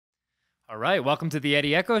All right, welcome to the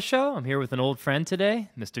Eddy Echo Show. I'm here with an old friend today,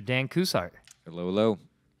 Mr. DanCusart. Hello, hello.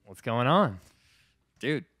 What's going on?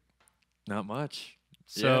 Dude, not much.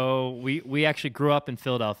 So we actually grew up in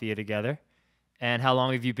Philadelphia together. And how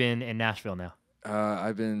long have you been in Nashville now?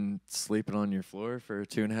 I've been sleeping on your floor for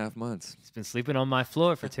 2.5 months. He's been sleeping on my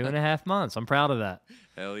floor for 2.5 months. I'm proud of that.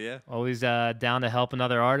 Hell yeah. Always down to help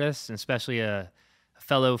another artist, and especially a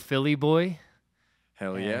fellow Philly boy.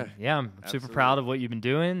 Hell And yeah. yeah, I'm super proud of what you've been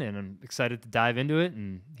doing, and I'm excited to dive into it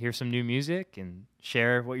and hear some new music and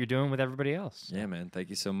share what you're doing with everybody else. Yeah, man. Thank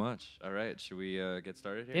you so much. All right, should we get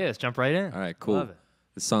started here? Yeah, let's jump right in. All right, cool. Love it.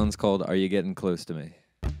 The song's called Are You Getting Close to Me?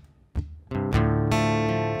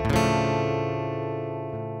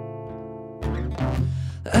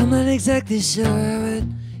 I'm not exactly sure how it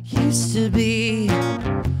used to be.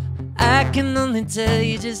 I can only tell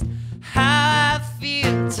you just how I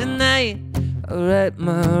feel tonight. I'll right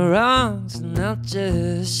my wrongs and I'll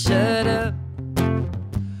just shut up.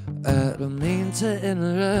 I don't mean to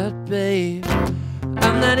interrupt, babe.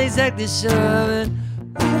 I'm not exactly sure how it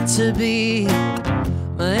ought to be.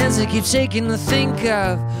 My hands I keep shaking to think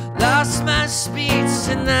I've lost my speech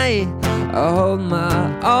tonight. I'll hold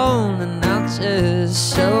my own and I'll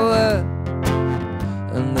just show up.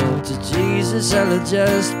 And up to Jesus I'll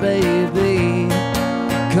adjust, baby.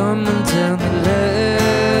 Come and tell me, love,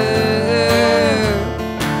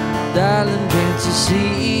 darling, can't you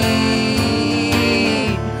see?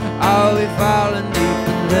 Are we falling deep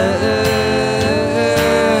in love?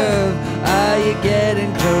 Are you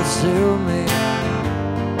getting close to me?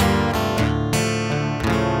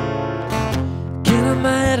 Getting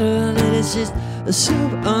my head around it, it's just so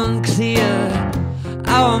unclear.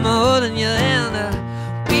 I want my holding your hand.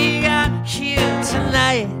 We got here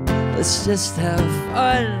tonight. Let's just have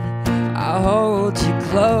fun. I'll hold you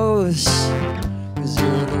close, 'cause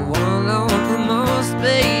you're the one I want the most,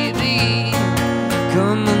 baby.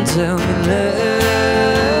 Come and tell me,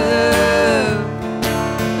 love,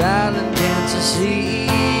 darling, can't you see?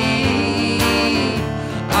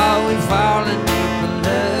 Are we falling deep in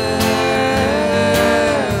love?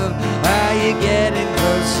 Are you getting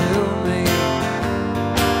close to me?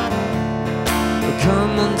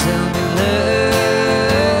 Come on, tell me,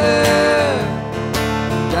 love,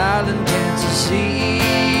 darling, can't you see?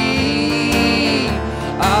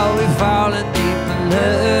 Are we falling deep in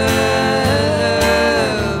love?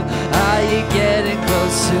 Are you getting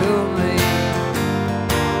close to me?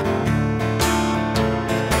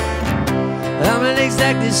 I'm not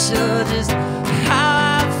exactly sure just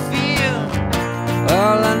how I feel.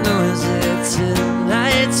 All I know is that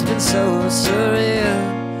tonight's been so surreal.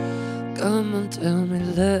 Come and tell me,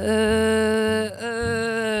 love,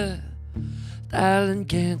 darling,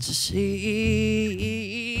 can't you see?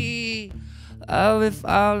 Are we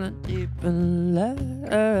falling deep in love?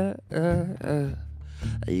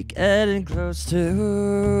 Are you getting close to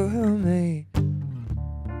me?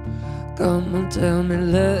 Come and tell me,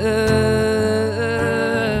 love,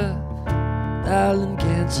 darling,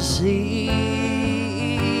 can't you see?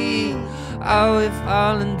 Are we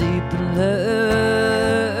falling deep in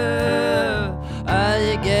love? Are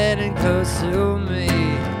you getting close to me?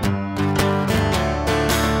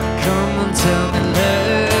 Come on, tell me,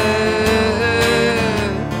 love,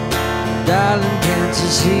 darling, can't you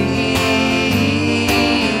see?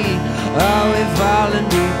 Are we falling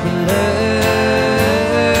deep in love?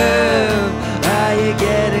 Are you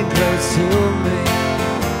getting close to me?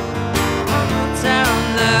 Come on, tell me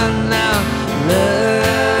now,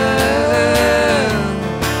 love,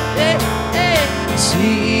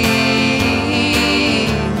 sweet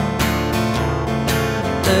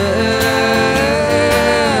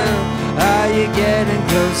love, are you getting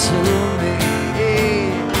close to me?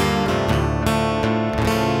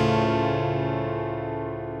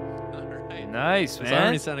 All right. Nice, This man.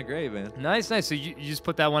 already sounded great, man. Nice, nice. So you just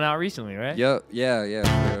put that one out recently, right? Yep,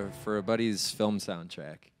 yeah. For a buddy's film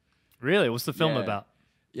soundtrack. Really? What's the film Yeah. about?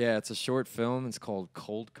 Yeah, it's a short film. It's called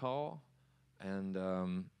Cold Call. And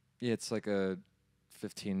yeah, it's like a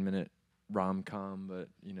 15-minute rom-com, but,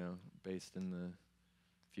 you know, based in the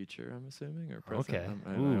future, I'm assuming, or present. Okay.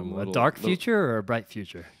 I'm Ooh, a little- dark little- future or a bright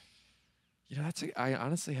future? You know, I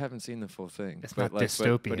honestly haven't seen the full thing. It's but not but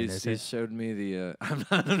dystopian, he's, is he's it? showed me the. I'm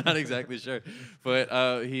not exactly sure,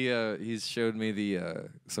 but he's showed me the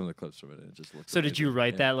some of the clips from it. And it just looks. So did you amazing.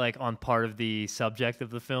 write Yeah. that like on part of the subject of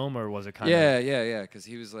the film, or was it kind Yeah, of? yeah. Because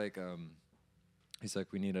he was like,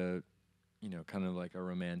 we need a, you know, kind of like a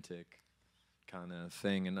romantic kind of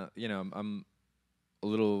thing, and you know, I'm a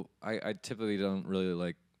little. I typically don't really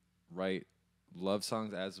like write love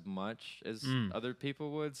songs as much as other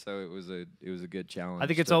people would, so it was a good challenge. I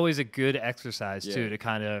think it's always a good exercise too Yeah. to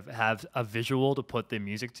kind of have a visual to put the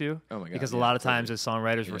music to. Oh my God, Because a yeah, lot of times totally. as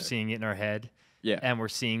songwriters, we're Yeah. seeing it in our head. Yeah. And we're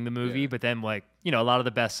seeing the movie, Yeah. but then like, you know, a lot of the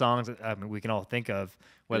best songs we can all think of,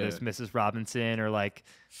 whether Yeah. it's Mrs. Robinson or like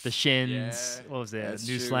the Shins, Yeah, what was it, that's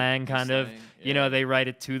New true. Slang New kind of, Slang, you know, yeah. they write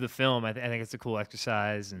it to the film. I think it's a cool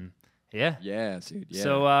exercise, and yeah. Yeah, dude. Yeah.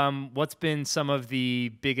 So what's been some of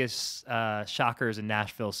the biggest shockers in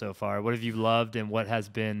Nashville so far? What have you loved, and what has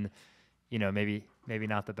been, you know, maybe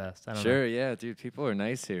not the best? I don't know. Sure, yeah, dude. People are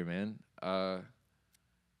nice here, man.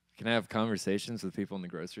 Can I have conversations with people in the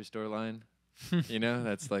grocery store line? You know,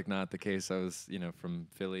 that's like not the case. I was, you know, from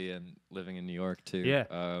Philly and living in New York too.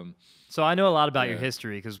 Yeah. So I know a lot about your Yeah.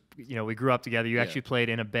 history because, you know, we grew up together. You Yeah. actually played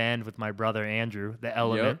in a band with my brother Andrew, The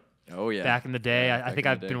Element, Yep. Oh yeah. back in the day. Yeah, I back think in the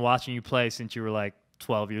I've day. been watching you play since you were like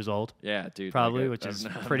 12 years old. Yeah, dude. Probably, like, which I've is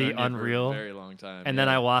known- I've pretty known you for unreal. a very long time. And then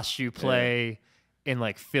I watched you play in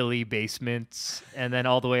like Philly basements, and then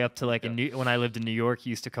all the way up to like when I lived in New York,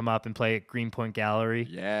 you used to come up and play at Greenpoint Gallery.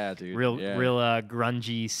 Yeah, dude. Real yeah.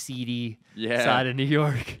 grungy, seedy Yeah. side of New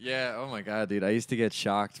York. Yeah, oh my God, dude. I used to get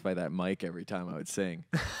shocked by that mic every time I would sing.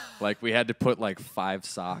 Like, we had to put like 5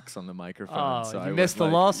 socks on the microphone. Oh, so you I would, missed the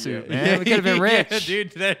like, lawsuit, man. We could have been Yeah, rich.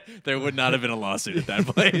 dude, there would not have been a lawsuit at that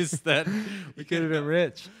place. We could have been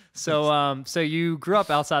rich. So, so you grew up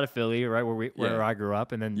outside of Philly, right, where Yeah. I grew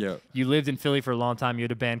up, and then Yeah. you lived in Philly for a long time. You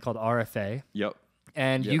had a band called RFA, Yep.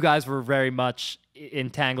 and Yep. you guys were very much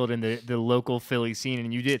entangled in the local Philly scene.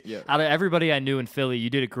 And you did, Yep. out of everybody I knew in Philly, you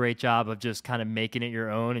did a great job of just kind of making it your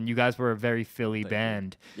own. And you guys were a very Philly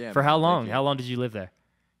band. Yeah, For man, how thank long? you. How long did you live there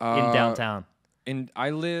in downtown? And I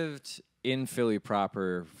lived in Philly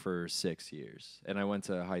proper for 6 years, and I went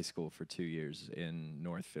to high school for 2 years in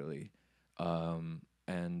North Philly.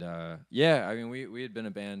 Yeah, I mean, we had been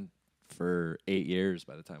a band for 8 years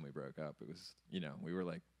by the time we broke up. It was, you know, we were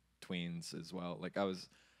like tweens as well. Like, I was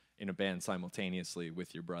in a band simultaneously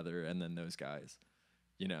with your brother and then those guys,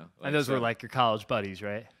 you know. And those were so- like your college buddies,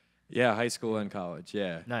 right? Yeah, high school and college,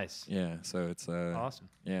 yeah. Nice. Yeah, so it's Awesome.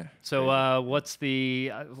 yeah. So, crazy. what's the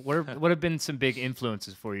what have been some big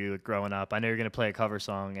influences for you growing up? I know you're gonna play a cover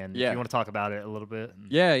song, and if Yeah. you want to talk about it a little bit.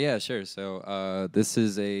 Yeah, sure. So this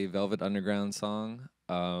is a Velvet Underground song.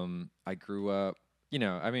 I grew up, you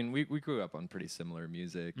know, I mean, we grew up on pretty similar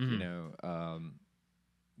music, you know,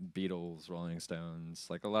 Beatles, Rolling Stones,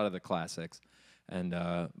 like a lot of the classics. And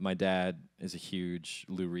my dad is a huge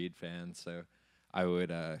Lou Reed fan, so I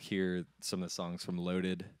would hear some of the songs from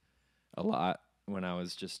Loaded a lot when I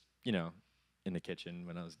was just, you know, in the kitchen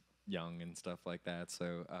when I was young and stuff like that.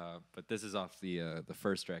 So, but this is off the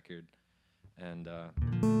first record. And I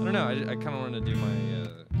don't know. I kind of wanted to do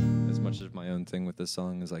my as much of my own thing with this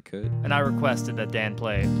song as I could. And I requested that Dan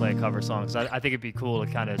play a cover song because I think it'd be cool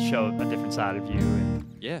to kind of show a different side of you.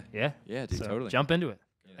 And Yeah, yeah, dude, so totally. jump into it.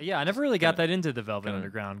 Yeah, I never really got that into the Velvet Kinda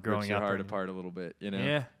Underground Rips growing your up. heart and- apart a little bit, you know.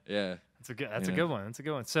 Yeah. That's a Yeah. good one. That's a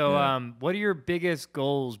good one. So, Yeah. what are your biggest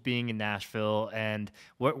goals being in Nashville, and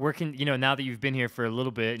where can you know now that you've been here for a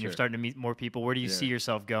little bit and you're Sure. starting to meet more people? Where do you Yeah. see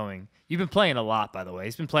yourself going? You've been playing a lot, by the way.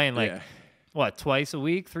 He's been playing like Yeah. what, twice a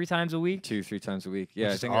week, 3 times a week? 2-3 times a week. Yeah,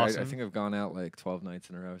 Which I is think awesome. I think I've gone out like 12 nights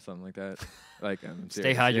in a row, something like that. Like,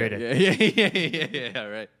 Stay serious. hydrated. Yeah,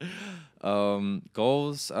 right.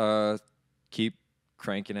 Goals: keep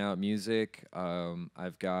cranking out music.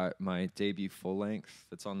 I've got my debut full length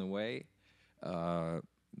that's on the way.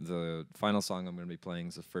 The final song I'm going to be playing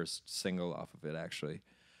is the first single off of it, actually.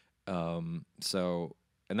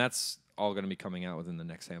 And that's all going to be coming out within the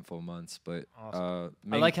next handful of months. But Awesome.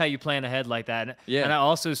 I like how you plan ahead like that. And, Yeah. and I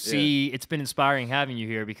also see it's been inspiring having you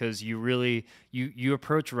here because you really you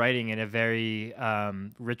approach writing in a very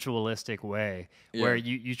ritualistic way where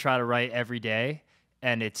Yeah. you try to write every day.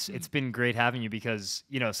 And it's been great having you because,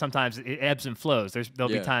 you know, sometimes it ebbs and flows. There'll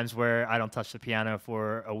be Yeah. times where I don't touch the piano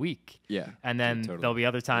for a week. Yeah. And then totally. there'll be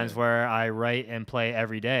other times Yeah. where I write and play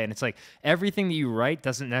every day. And it's like everything that you write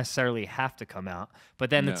doesn't necessarily have to come out. But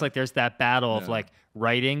then it's No. like there's that battle of No. like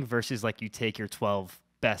writing versus like you take your 12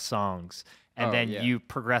 best songs and Oh, then yeah. you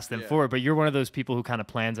progress them Yeah. forward. But you're one of those people who kind of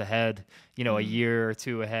plans ahead, you know, a year or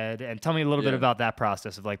two ahead. And tell me a little bit Yeah. about that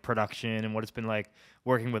process of like production and what it's been like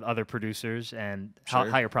working with other producers and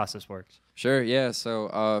how your process works. Sure, yeah.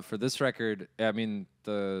 So for this record, I mean,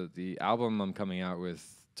 the album I'm coming out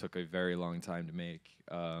with took a very long time to make.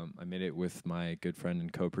 I made it with my good friend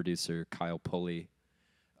and co-producer Kyle Pulley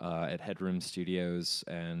at Headroom Studios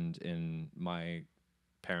and in my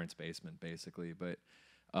parents' basement, basically. But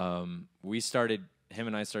him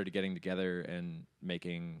and I started getting together and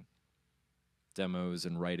making demos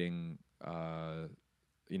and writing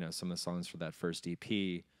you know, some of the songs for that first EP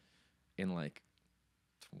in like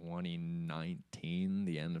 2019,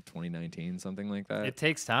 the end of 2019, something like that. It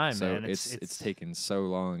takes time, so man. It's taken so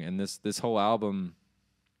long, and this whole album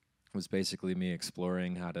was basically me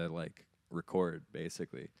exploring how to like record,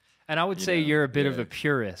 basically. And I would say you're a bit of yeah. a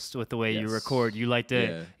purist with the way you Yes. record. You like to,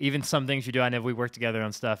 Yeah. even some things you do, I know we work together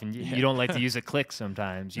on stuff, and you don't like to use a click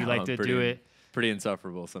sometimes. You No, like I'm to pretty- do it. Pretty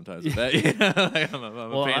insufferable sometimes with that. You know? Like, I'm a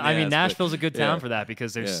Well, pain in the I mean, ass, but- Nashville's a good town yeah. for that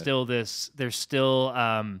because there's Yeah. still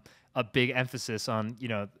a big emphasis on, you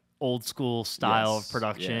know, old school style Yes. of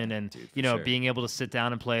production Yeah, and, dude, for you know, sure. being able to sit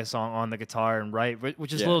down and play a song on the guitar and write,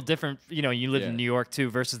 which is a Yeah. little different. You know, you live Yeah. in New York too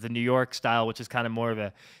versus the New York style, which is kind of more of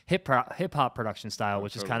a hip hop production style,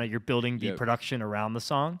 which is totally. kind of you're building the Yep. production around the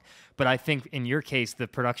song. But I think in your case, the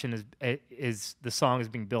production is the song is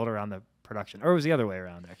being built around the production, or it was the other way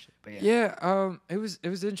around actually. But Yeah, it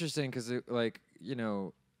was interesting because like, you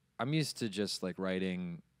know, I'm used to just like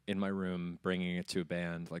writing in my room, bringing it to a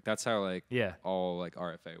band. Like that's how like Yeah. all like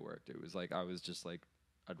RFA worked. It was like I was just like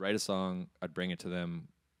I'd write a song, I'd bring it to them,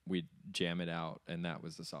 we'd jam it out, and that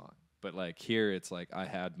was the song. But like here, it's like I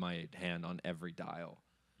had my hand on every dial,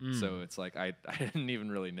 so it's like I didn't even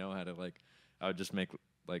really know how to like. I would just make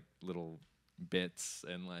like little bits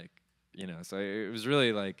and like, you know. So it was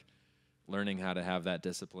really like learning how to have that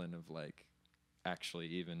discipline of like actually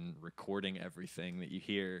even recording everything that you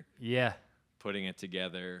hear, Yeah. putting it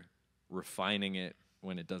together, refining it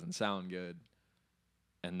when it doesn't sound good,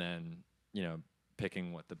 and then, you know,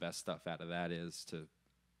 picking what the best stuff out of that is to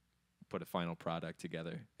put a final product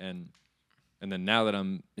together. And then now that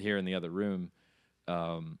I'm here in the other room,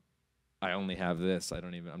 I only have this.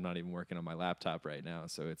 I'm not even working on my laptop right now,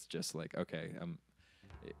 so it's just like, okay,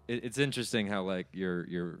 it's interesting how like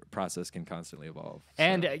your process can constantly evolve.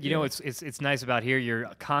 And So, you know, it's nice about here.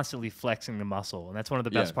 You're constantly flexing the muscle, and that's one of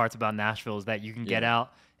the best Yeah. parts about Nashville is that you can get Yeah.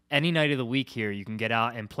 out any night of the week here. You can get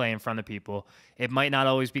out and play in front of people. It might not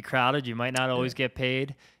always be crowded. You might not always get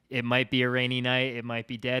paid. It might be a rainy night. It might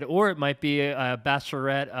be dead, or it might be a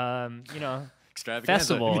bachelorette. You know. extravaganza.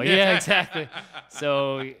 Festival, yeah, exactly.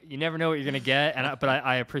 So you never know what you're gonna get, but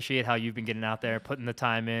I appreciate how you've been getting out there, putting the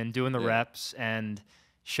time in, doing the Yeah. reps, and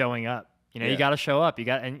showing up. You know, you Yeah. got to show up. You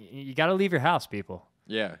got to leave your house, people.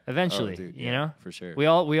 Yeah. Eventually, Oh, dude, you yeah, know, for sure. we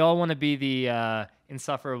all want to be the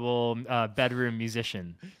insufferable bedroom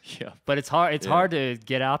musician, Yeah. but it's hard. It's Yeah. hard to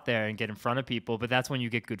get out there and get in front of people. But that's when you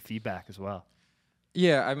get good feedback as well.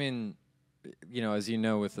 Yeah, I mean, you know, as you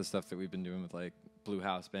know, with the stuff that we've been doing with like Blue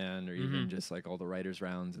House Band or even just like all the writers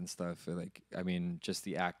rounds and stuff, like, I mean, just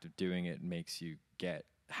the act of doing it makes you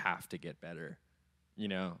have to get better, you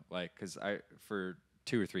know, like, because for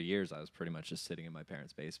 2 or 3 years I was pretty much just sitting in my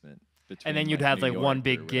parents' basement. And then you'd like, have New like York one or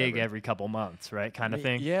big gig whatever. every couple months, right? Kind of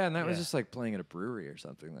thing. Yeah, and that was Yeah. just like playing at a brewery or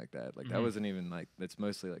something like that. Like that wasn't even like, it's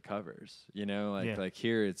mostly like covers, you know, like Yeah. like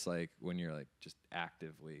here it's like when you're like just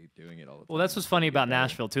actively doing it all the time. Well, that's what's funny you get about better.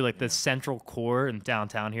 Nashville too. Like the central core in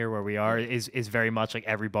downtown here, where we are, is very much like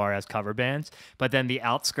every bar has cover bands. But then the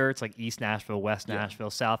outskirts, like East Nashville, West Nashville,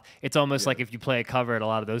 South, it's almost like if you play a cover at a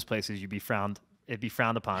lot of those places, it'd be frowned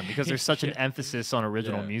upon because there's such an emphasis on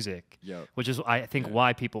original Yeah. music, Yep. which is I think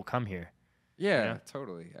why people come here. Yeah, know?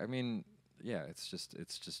 totally. I mean, yeah, it's just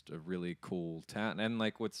a really cool town, and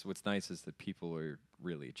like what's nice is that people are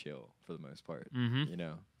really chill for the most part. You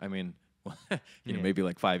know, I mean, you know, maybe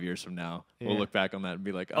like 5 years from now, we'll look back on that and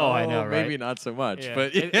be like, Oh, I know, maybe right? not so much. Yeah.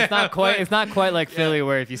 But It's not quite. It's not quite like Philly,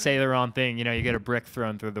 where if you say the wrong thing, you know, you get a brick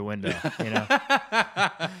thrown through the window. You know,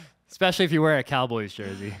 especially if you wear a Cowboys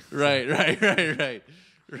jersey. right.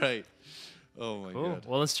 Oh my Cool. god.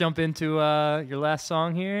 Well, let's jump into your last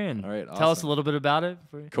song here and All right, tell us a awesome. little bit about it.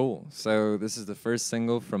 Cool. So this is the first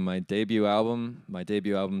single from my debut album. My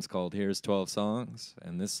debut album's called Here's 12 Songs,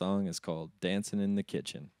 and this song is called Dancing in the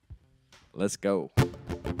Kitchen. Let's go. I'm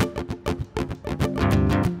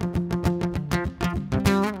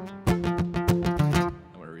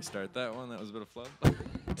gonna restart that one. That was a bit of flub.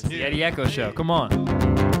 It's the Eddy Echo Show. Come on.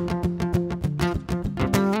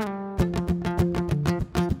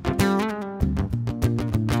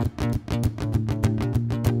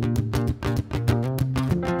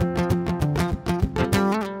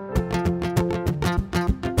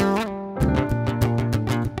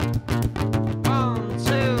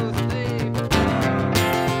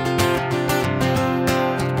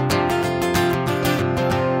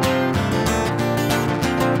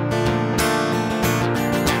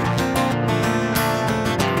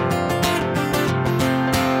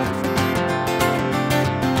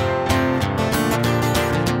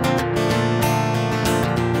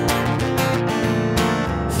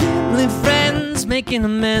 making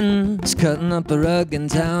amends, cutting up the rug in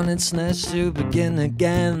town, it's nice to begin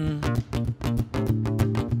again.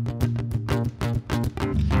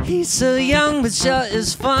 He's so young, but sure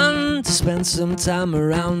is fun to spend some time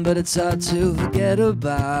around, but it's hard to forget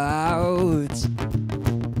about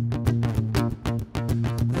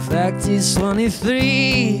the fact he's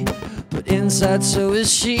 23, but inside so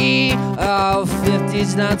is she. Oh,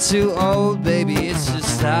 50's not too old, baby, it's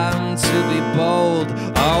just time to be bold.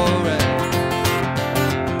 Alright.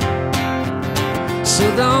 So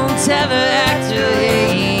don't ever act your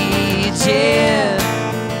age, yeah.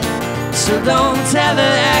 So don't ever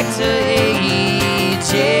act your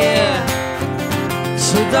age, yeah.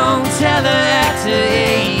 So don't ever act your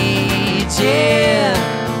age, yeah.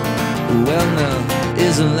 Well, now,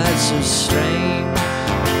 isn't life so strange?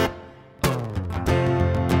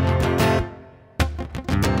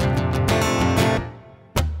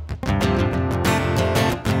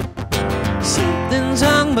 Something's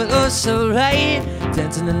wrong, but oh so right.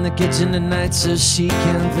 Dancing in the kitchen at night so she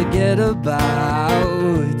can forget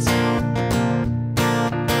about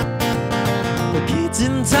the kids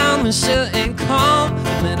in town were sure and calm.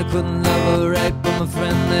 Man, I couldn't love her right, but my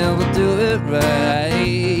friend there will do it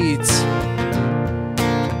right.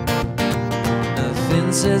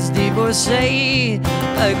 Nothing says divorcee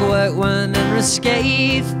like white wine and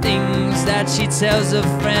risque things that she tells her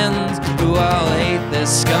friends who all hate their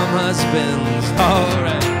scum husbands.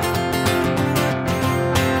 Alright.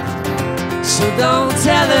 So don't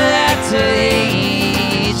tell her act her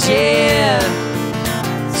age, yeah.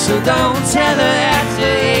 So don't tell her act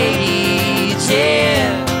her age,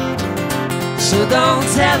 yeah. So don't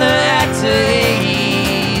tell her act her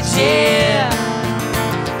age, yeah.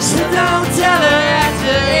 So don't tell her act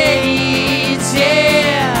her age,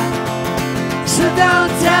 yeah. So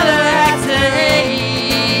don't tell her act her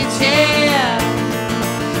age, yeah.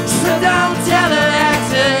 So don't tell her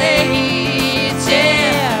act her age,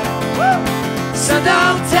 yeah. Woo! So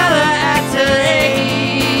don't tell her act her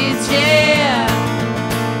age, yeah.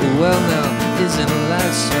 Well, now, isn't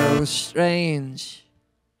life so strange?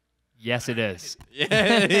 Yes, it is.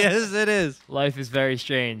 Yeah, yes, it is. Life is very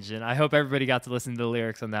strange, and I hope everybody got to listen to the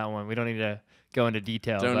lyrics on that one. We don't need to go into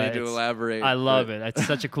detail. Don't but need to elaborate. I love it. It's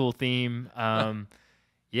such a cool theme.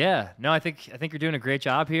 Yeah, no, I think you're doing a great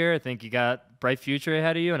job here. I think you got bright future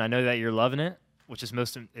ahead of you, and I know that you're loving it, which is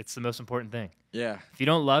it's the most important thing. Yeah. If you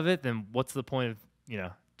don't love it, then what's the point of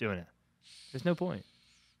doing it? There's no point.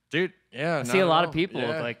 Dude, yeah. I see a lot of people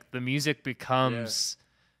like the music becomes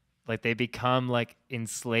like they become like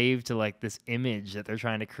enslaved to like this image that they're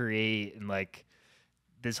trying to create and like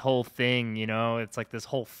this whole thing, it's like this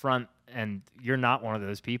whole front, and you're not one of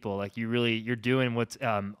those people. Like you're doing what's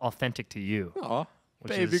authentic to you. Aw,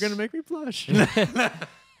 babe, you're gonna make me blush.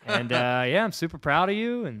 And yeah, I'm super proud of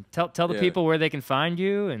you, and tell the people where they can find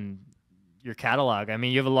you and your catalog. I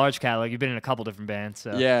mean, you have a large catalog. You've been in a couple different bands.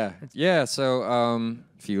 So. Yeah. So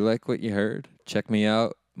if you like what you heard, check me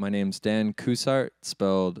out. My name's DanCusart,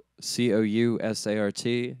 spelled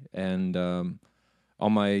COUSART, and all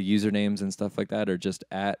my usernames and stuff like that are just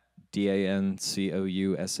at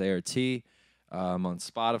DanCousart. I'm on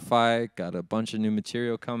Spotify. Got a bunch of new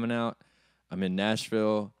material coming out. I'm in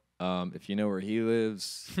Nashville. If you know where he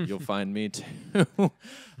lives, you'll find me too.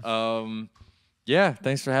 Yeah,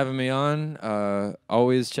 thanks for having me on.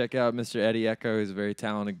 Always check out Mr. Eddy Echo. He's a very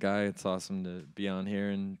talented guy. It's awesome to be on here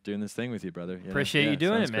and doing this thing with you, brother. Appreciate you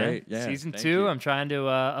doing it, man. Great. Yeah, Season 2, I'm trying to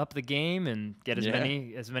up the game and get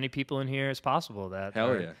as many people in here as possible that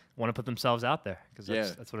want to put themselves out there, because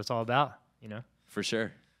that's what it's all about, For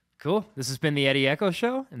sure. Cool. This has been the Eddy Echo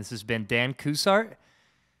Show, and this has been DanCusart,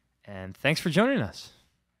 and thanks for joining us.